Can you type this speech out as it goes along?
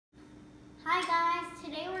Hi guys,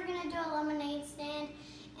 today we're going to do a lemonade stand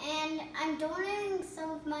and I'm donating some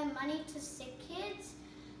of my money to sick kids,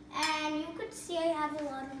 and you could see I have a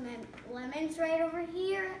lot of lemons right over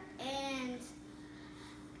here, and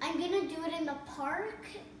I'm going to do it in the park,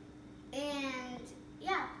 and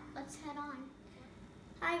yeah, let's head on.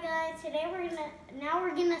 Hi guys, today we're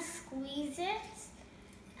going to squeeze it.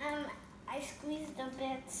 I squeezed a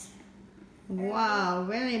bit. Wow,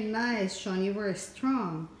 very nice, Sean. You were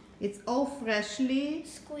strong. It's all freshly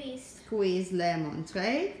squeezed lemons,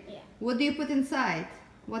 right? Yeah. What do you put inside?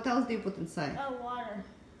 What else do you put inside? Oh, water.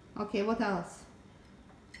 Okay, what else?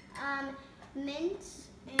 Mint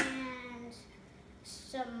and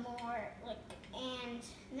some more, and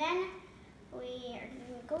then we are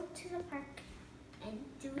gonna go to the park and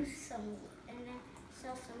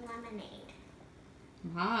sell some lemonade.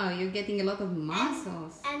 Wow, you're getting a lot of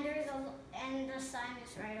muscles. And the sign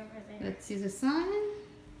is right over there. Let's see the sign.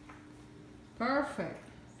 Perfect.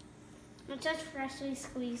 It's just freshly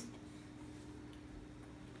squeezed.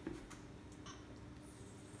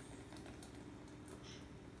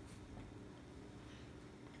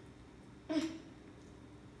 Okay,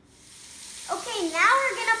 now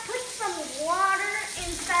we're gonna put some water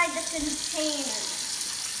inside the container.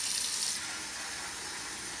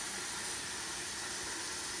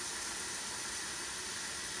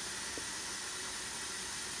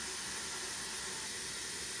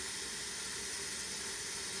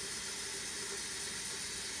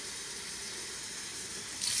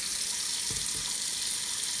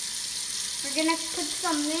 We're gonna put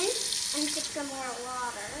some mint and put some more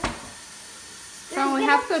water. So we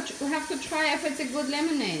have to try if it's a good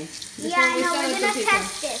lemonade. Yeah, I know. We're gonna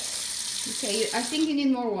test it. Okay, I think you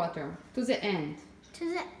need more water to the end.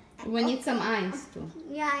 We need some ice too.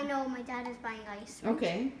 Yeah, I know. My dad is buying ice.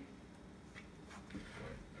 Okay.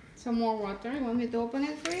 Some more water. You want me to open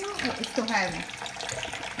it for you? Oh, it's too heavy.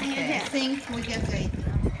 Okay, I think we get ready.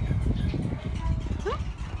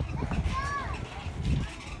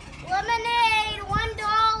 Lemonade, $1.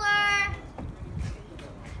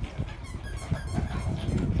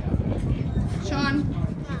 Sean,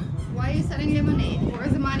 why are you selling lemonade?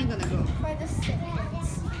 Where's the money gonna go? For the sick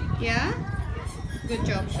kids. Yeah? Good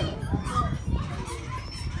job, Sean.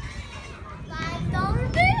 $5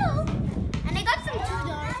 bill. And I got some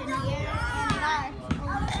 $2 in here.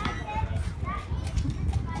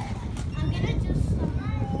 I'm gonna do some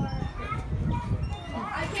more.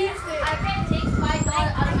 I can't take $5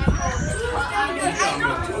 out of my phone. I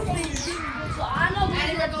know Tuesday. So I know we're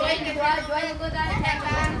going to go down and have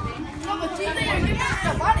that. No, but Tuesday you're giving us the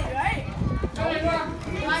money, right?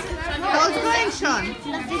 How's it going, Sean?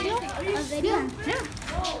 A video? Yeah.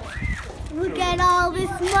 Look at all this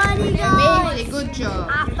money, guys. Amazing, good job.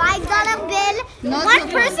 A $5 bill. Not One so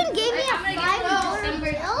person gave me a $5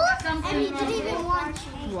 bill, and he didn't even want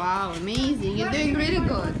change. Wow, amazing. You're doing really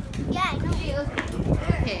good. Yeah, I know.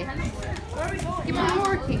 Okay. Keep on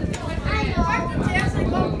working. I know.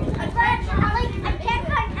 I can't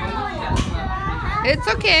find anyone. It's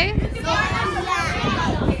okay.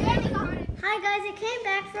 Hi guys, I came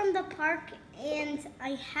back from the park and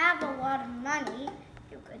I have a lot of money.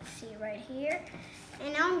 You could see right here.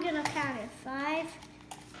 And now I'm gonna count it. 5,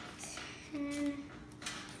 10,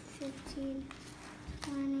 15,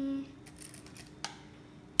 20,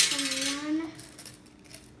 21.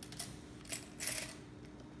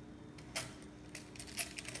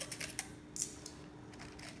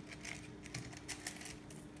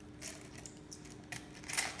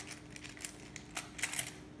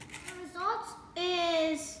 The results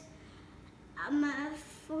is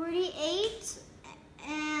 48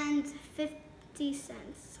 and 50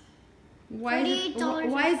 cents. Why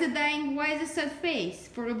is it sad face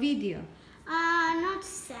for a video? Not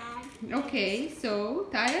sad. Okay, so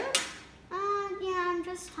tired? Yeah, I'm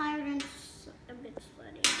just tired and a bit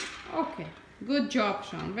sweaty. Okay, good job,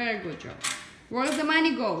 Sean. Very good job. Where the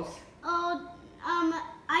money goes? Oh,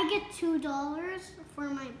 I get $2 for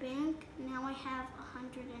my bank. Now I have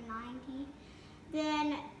 190.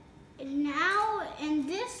 Then now, and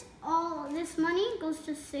all this money goes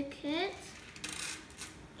to sick kids.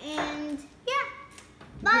 And yeah,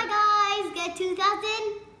 bye guys. Get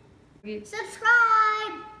 2,000.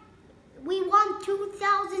 Subscribe. We want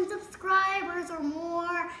 2,000 subscribers or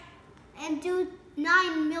more, and do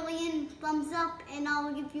 9 million thumbs up, and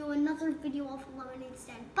I'll give you another video of a lemonade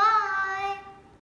stand. Bye.